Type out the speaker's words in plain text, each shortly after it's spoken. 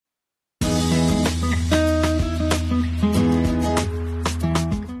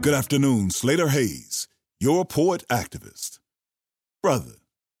Good afternoon, Slater Hayes, your poet activist. Brother,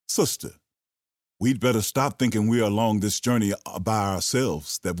 sister, we'd better stop thinking we are along this journey by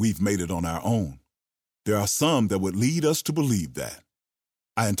ourselves, that we've made it on our own. There are some that would lead us to believe that.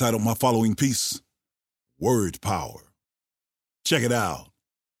 I entitled my following piece, Word Power. Check it out.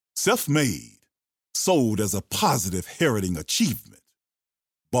 Self-made, sold as a positive heralding achievement,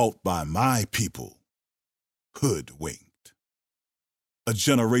 bought by my people, hoodwinked. A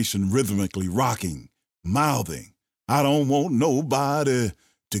generation rhythmically rocking, mouthing, I don't want nobody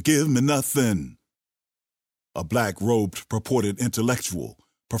to give me nothing. A black-robed purported intellectual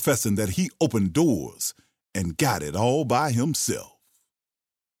professing that he opened doors and got it all by himself.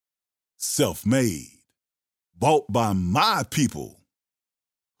 Self-made, bought by my people,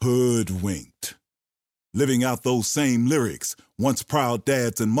 hoodwinked. Living out those same lyrics, once proud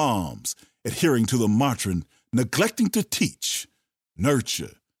dads and moms, adhering to the mantra, neglecting to teach,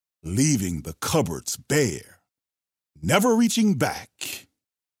 nurture, leaving the cupboards bare, never reaching back.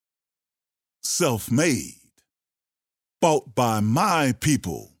 Self-made, bought by my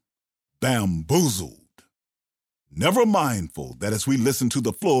people, bamboozled. Never mindful that as we listen to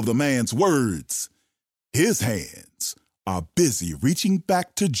the flow of the man's words, his hands are busy reaching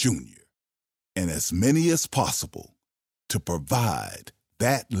back to Junior, and as many as possible to provide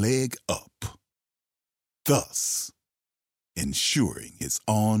that leg up, thus ensuring his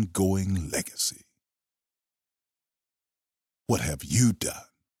ongoing legacy. What have you done?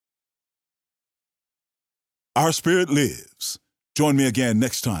 Our spirit lives. Join me again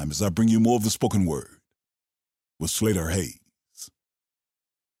next time as I bring you more of the spoken word with Slater Hayes.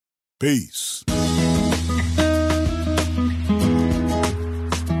 Peace.